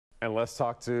And let's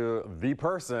talk to the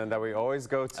person that we always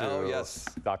go to. Oh, yes.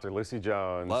 Dr. Lucy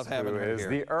Jones. Love having her who is here.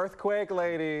 the earthquake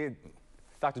lady.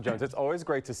 Dr. Jones, it's always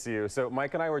great to see you. So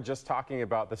Mike and I were just talking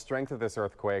about the strength of this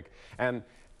earthquake. And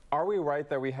are we right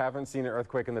that we haven't seen an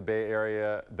earthquake in the Bay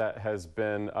Area that has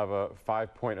been of a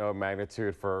 5.0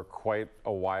 magnitude for quite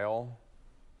a while?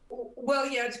 Well,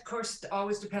 yeah, of course, it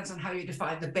always depends on how you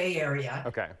define the Bay Area.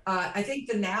 Okay. I think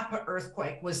the Napa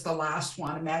earthquake was the last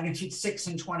one, a magnitude 6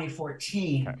 in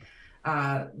 2014. Okay.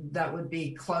 That would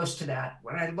be close to that.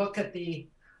 When I look at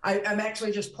I'm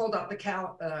actually just pulled up the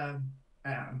catalog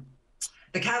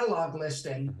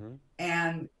listing,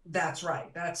 and that's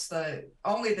right. That's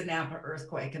only the Napa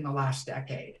earthquake in the last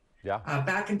decade. Yeah.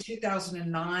 Back in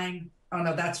 2009. Oh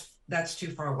no, that's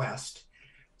too far west.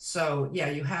 So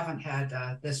yeah, you haven't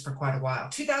had this for quite a while.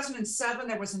 2007,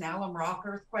 there was an Alum Rock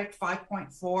earthquake,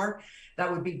 5.4,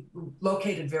 that would be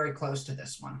located very close to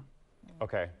this one.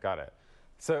 Okay, got it.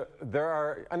 So there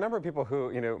are a number of people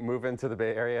who, move into the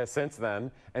Bay Area since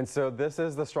then, and so this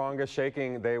is the strongest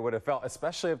shaking they would have felt,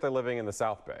 especially if they're living in the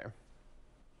South Bay.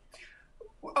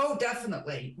 Oh,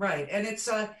 definitely, right. And it's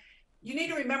you need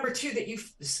to remember too that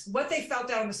what they felt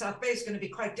down in the South Bay is going to be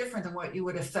quite different than what you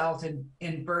would have felt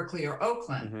in Berkeley or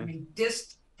Oakland. I mean,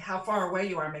 just how far away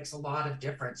you are makes a lot of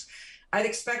difference. I'd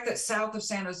expect that south of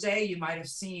San Jose, you might have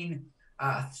seen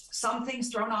some things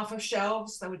thrown off of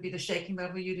shelves. That would be the shaking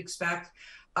level you'd expect.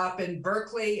 Up in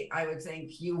Berkeley, I would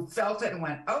think you felt it and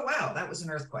went, oh, wow, that was an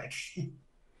earthquake.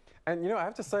 And I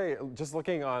have to say, just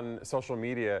looking on social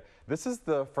media, this is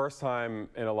the first time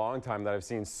in a long time that I've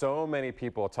seen so many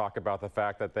people talk about the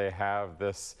fact that they have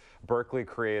this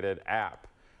Berkeley-created app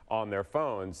on their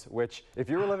phones, which if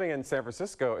you were living in San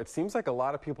Francisco, it seems like a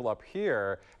lot of people up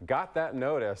here got that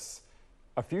notice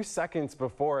a few seconds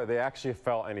before they actually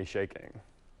felt any shaking.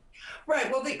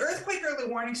 Right. Well, the earthquake early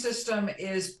warning system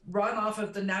is run off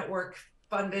of the network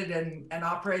funded and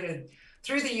operated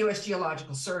through the U.S.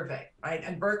 Geological Survey, right?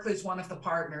 And Berkeley is one of the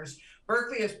partners.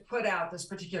 Berkeley has put out this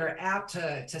particular app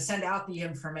to send out the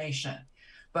information.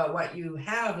 But what you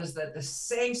have is that the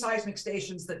same seismic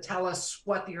stations that tell us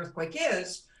what the earthquake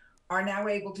is are now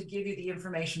able to give you the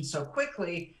information so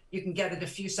quickly, you can get it a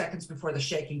few seconds before the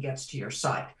shaking gets to your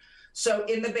site. So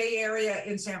in the Bay Area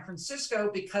in San Francisco,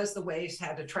 because the waves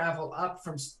had to travel up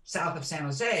from south of San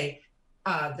Jose,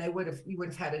 you would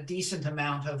have had a decent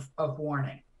amount of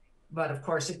warning. But of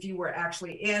course, if you were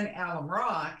actually in Alum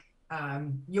Rock,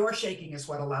 your shaking is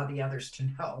what allowed the others to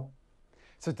know.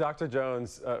 So Dr.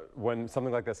 Jones, when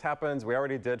something like this happens, we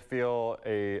already did feel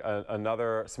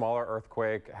another smaller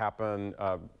earthquake happen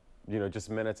just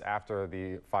minutes after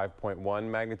the 5.1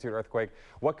 magnitude earthquake.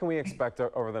 What can we expect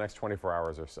over the next 24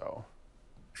 hours or so?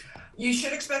 You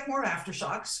should expect more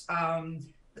aftershocks.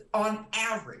 On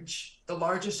average, the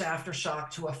largest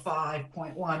aftershock to a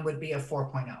 5.1 would be a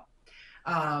 4.0.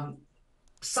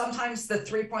 Sometimes the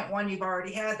 3.1 you've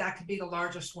already had, that could be the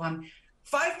largest one.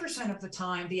 5% of the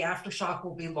time, the aftershock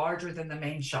will be larger than the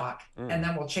main shock, and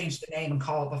then we'll change the name and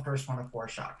call the first one a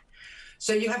foreshock.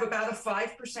 So you have about a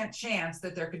 5% chance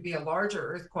that there could be a larger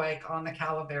earthquake on the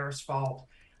Calaveras Fault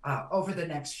over the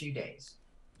next few days.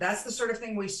 That's the sort of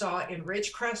thing we saw in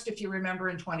Ridgecrest. If you remember,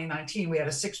 in 2019, we had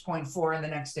a 6.4 and the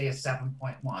next day a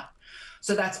 7.1.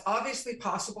 So that's obviously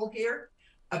possible here.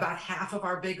 About half of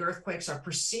our big earthquakes are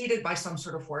preceded by some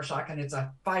sort of foreshock, and it's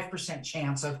a 5%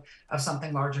 chance of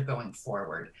something larger going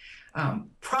forward.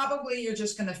 Probably you're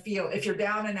just going to feel, if you're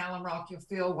down in Alum Rock, you'll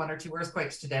feel 1 or 2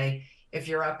 earthquakes today. If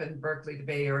you're up in Berkeley, the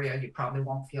Bay Area, you probably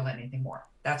won't feel anything more.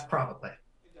 That's probably. Hey,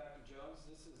 Dr. Jones,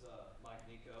 this is Mike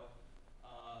Nico.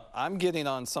 I'm getting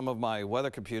on some of my weather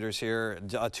computers here.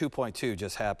 2.2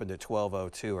 just happened at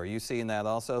 12:02. Are you seeing that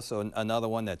also? So another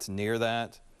one that's near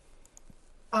that?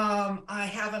 I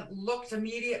haven't looked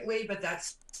immediately, but that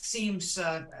seems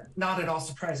not at all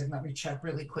surprising. Let me check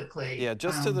really quickly. Yeah,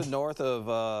 just to the north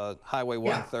of Highway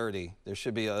 130, yeah. There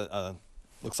should be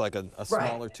looks like a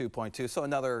smaller 2.2, so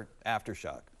another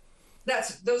aftershock.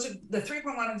 Those are the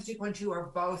 3.1 and the 2.2 are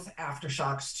both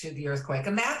aftershocks to the earthquake,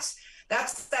 and that's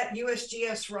that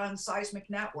USGS run seismic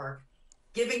network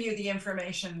giving you the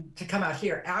information to come out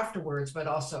here afterwards, but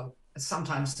also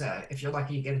sometimes if you're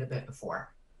lucky, you get it a bit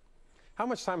before. How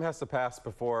much time has to pass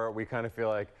before we kind of feel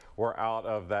like we're out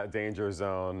of that danger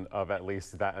zone of at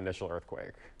least that initial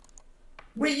earthquake?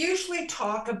 We usually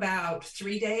talk about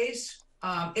 3 days.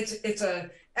 It's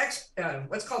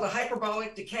what's called a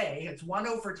hyperbolic decay. It's 1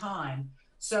 over time.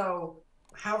 So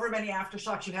however many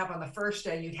aftershocks you have on the first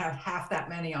day, you'd have half that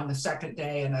many on the second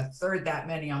day and a third that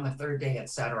many on the third day, et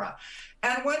cetera.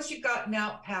 And once you've gotten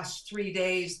out past 3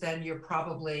 days, then you're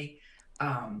probably,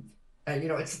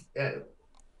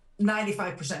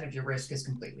 95% of your risk is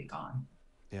completely gone.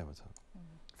 Yeah, what's up?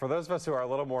 For those of us who are a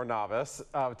little more novice,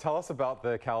 tell us about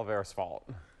the Calaveras Fault.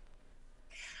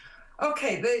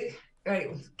 Okay,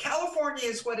 California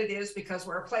is what it is because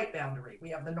we're a plate boundary. We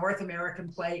have the North American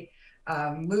plate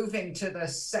moving to the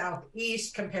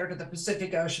southeast compared to the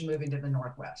Pacific Ocean moving to the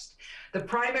northwest. The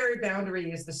primary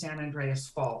boundary is the San Andreas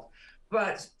Fault.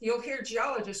 But you'll hear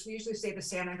geologists, we usually say the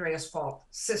San Andreas Fault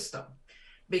system,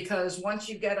 because once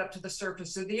you get up to the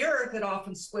surface of the Earth, it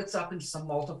often splits up into some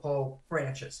multiple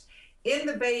branches. In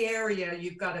the Bay Area,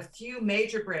 you've got a few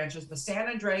major branches, the San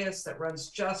Andreas that runs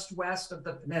just west of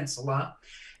the peninsula,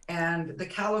 and the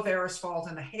Calaveras Fault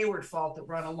and the Hayward Fault that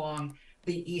run along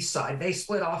the east side. They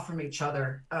split off from each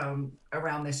other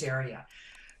around this area.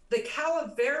 The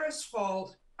Calaveras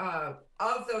Fault, of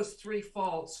those three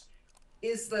faults,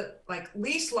 is the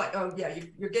least oh yeah,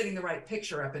 you're getting the right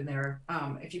picture up in there.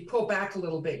 If you pull back a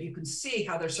little bit, you can see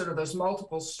how there's sort of those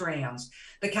multiple strands.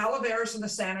 The Calaveras and the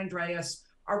San Andreas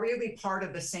are really part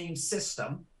of the same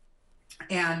system.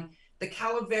 And the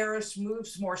Calaveras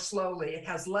moves more slowly. It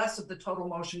has less of the total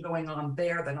motion going on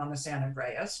there than on the San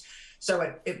Andreas.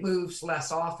 So it moves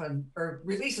less often or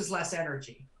releases less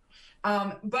energy.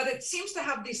 But it seems to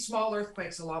have these small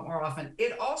earthquakes a lot more often.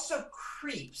 It also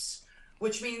creeps,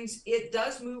 which means it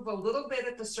does move a little bit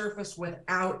at the surface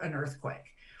without an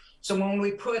earthquake. So when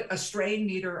we put a strain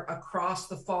meter across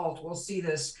the fault, we'll see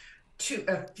this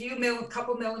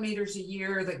couple millimeters a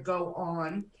year that go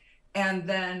on. And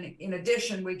then in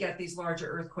addition, we get these larger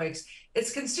earthquakes.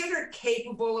 It's considered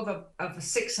capable of a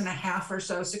 6.5 or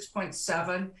so,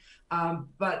 6.7.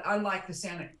 But unlike the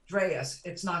San Andreas,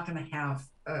 it's not going to have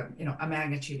a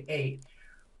magnitude 8.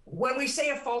 When we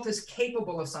say a fault is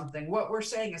capable of something, what we're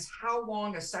saying is how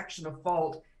long a section of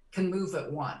fault can move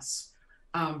at once.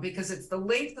 Because it's the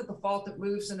length of the fault that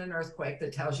moves in an earthquake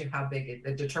that tells you how big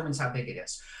that determines how big it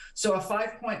is. So a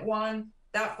 5.1,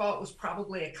 that fault was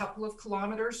probably a couple of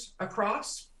kilometers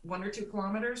across, 1 or 2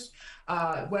 kilometers.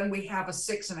 When we have a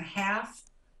 6.5,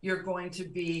 you're going to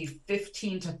be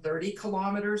 15 to 30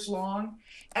 kilometers long.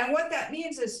 And what that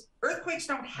means is earthquakes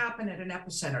don't happen at an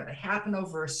epicenter, they happen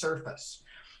over a surface.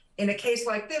 In a case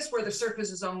like this, where the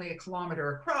surface is only a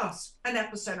kilometer across, an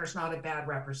epicenter is not a bad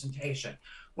representation.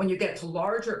 When you get to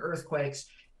larger earthquakes,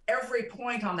 every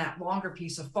point on that longer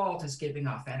piece of fault is giving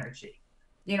off energy.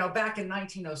 Back in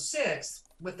 1906,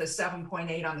 with the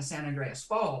 7.8 on the San Andreas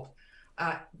Fault,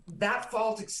 that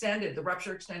fault extended, the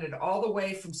rupture extended all the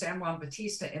way from San Juan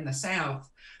Bautista in the south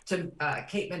to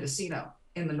Cape Mendocino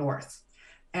in the north.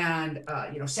 And,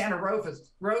 Santa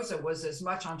Rosa was as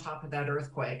much on top of that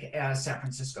earthquake as San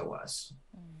Francisco was.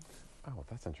 Oh,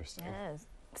 that's interesting. Yes.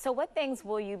 So what things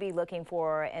will you be looking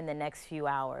for in the next few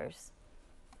hours?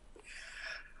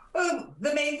 Well,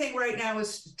 the main thing right now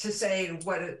is to say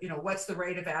what's the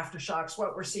rate of aftershocks.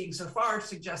 What we're seeing so far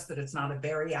suggests that it's not a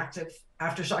very active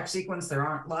aftershock sequence. There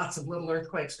aren't lots of little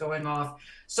earthquakes going off.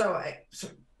 So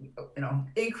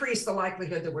increase the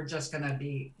likelihood that we're just going to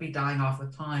be dying off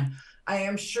with time. I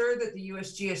am sure that the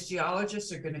USGS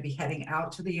geologists are going to be heading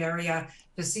out to the area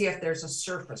to see if there's a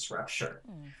surface rupture.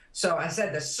 So I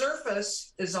said the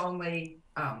surface is only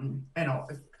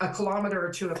a kilometer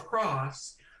or 2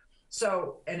 across.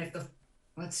 So, and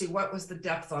let's see, what was the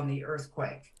depth on the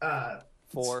earthquake? 7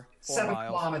 miles.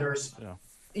 Kilometers.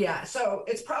 Yeah, so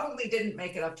it's probably didn't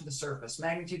make it up to the surface.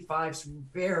 Magnitude 5s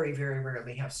very, very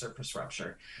rarely have surface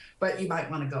rupture, but you might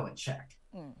want to go and check.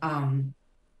 And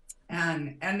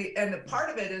the part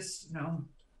of it is,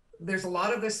 there's a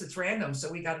lot of this that's random.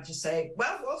 So we got to just say,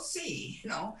 well, we'll see.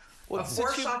 A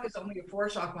foreshock is only a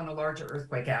foreshock when a larger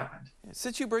earthquake happened.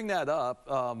 Since you bring that up,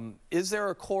 is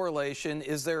there a correlation?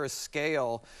 Is there a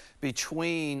scale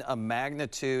between a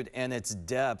magnitude and its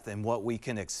depth and what we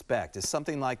can expect? Is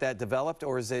something like that developed,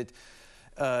 or is it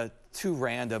too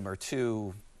random or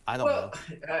too, I don't know?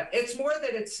 It's more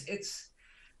that it's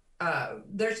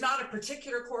there's not a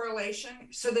particular correlation.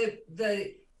 So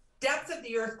the depth of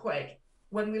the earthquake,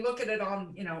 when we look at it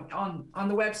on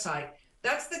the website,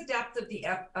 that's the depth of the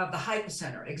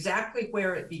hypocenter, exactly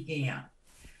where it began.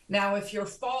 Now, if your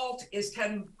fault is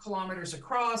 10 kilometers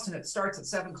across and it starts at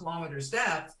 7 kilometers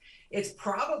depth, it's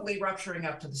probably rupturing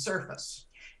up to the surface.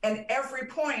 And every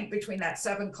point between that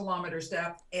 7 kilometers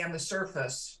depth and the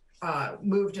surface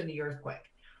moved in the earthquake.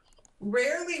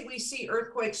 Rarely we see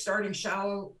earthquakes starting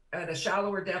shallow at a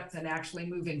shallower depth and actually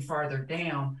moving farther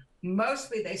down.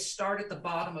 Mostly they start at the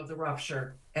bottom of the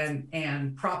rupture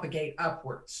and propagate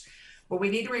upwards. But we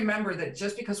need to remember that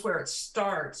just because where it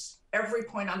starts, every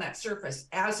point on that surface,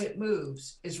 as it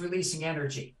moves, is releasing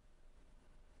energy.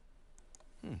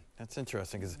 That's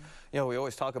interesting because, we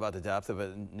always talk about the depth of it,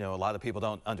 and, a lot of people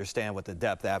don't understand what the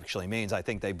depth actually means. I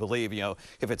think they believe,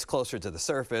 if it's closer to the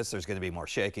surface, there's going to be more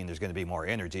shaking, there's going to be more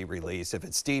energy release. If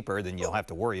it's deeper, then you don't have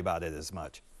to worry about it as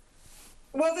much.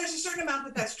 Well, there's a certain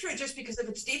amount that's true, just because if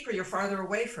it's deeper, you're farther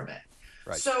away from it.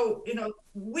 Right. So,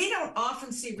 we don't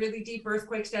often see really deep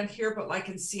earthquakes down here, but like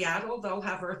in Seattle, they'll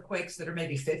have earthquakes that are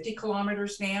maybe 50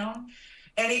 kilometers down.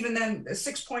 And even then,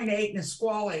 6.8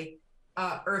 Nisqually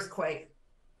earthquake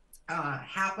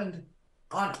happened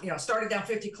on, started down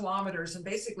 50 kilometers, and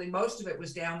basically most of it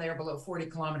was down there below 40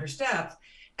 kilometers depth.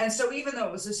 And so even though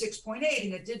it was a 6.8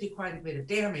 and it did do quite a bit of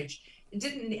damage, it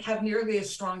didn't have nearly as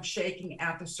strong shaking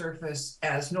at the surface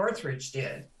as Northridge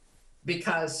did,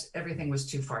 because everything was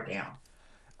too far down.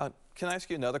 Can I ask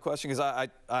you another question? Because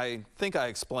I think I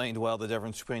explained well the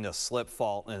difference between a slip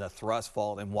fault and a thrust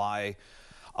fault, and why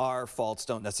our faults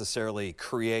don't necessarily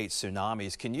create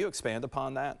tsunamis. Can you expand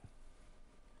upon that?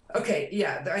 Okay,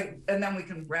 yeah, and then we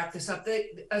can wrap this up.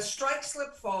 A strike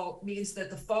slip fault means that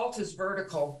the fault is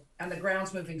vertical and the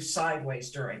ground's moving sideways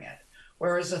during it.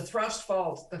 Whereas a thrust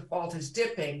fault, the fault is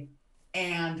dipping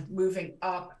and moving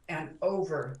up and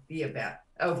over the event,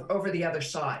 over the other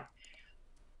side.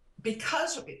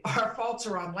 Because our faults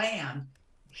are on land,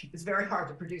 it's very hard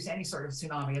to produce any sort of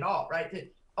tsunami at all, right? The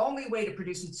only way to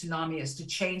produce a tsunami is to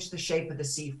change the shape of the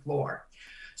sea floor.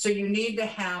 So you need to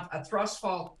have a thrust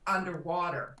fault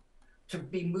underwater to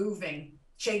be moving,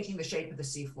 changing the shape of the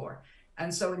sea floor.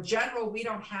 And so in general, we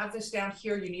don't have this down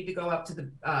here. You need to go up to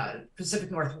the Pacific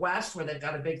Northwest, where they've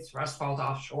got a big thrust fault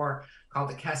offshore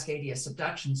called the Cascadia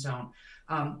subduction zone.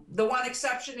 The one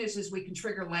exception is we can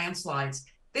trigger landslides.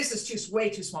 This is way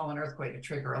too small an earthquake to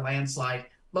trigger a landslide.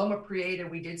 Loma Prieta,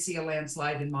 we did see a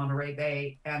landslide in Monterey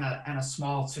Bay, and a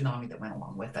small tsunami that went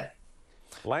along with it.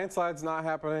 Landslides not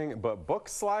happening, but book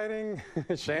sliding,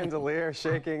 chandelier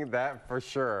shaking, that for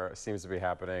sure seems to be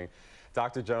happening.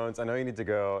 Dr. Jones, I know you need to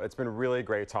go. It's been really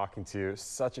great talking to you.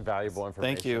 Such valuable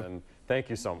information. Thank you. Thank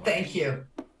you so much. Thank you.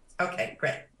 Okay,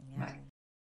 great.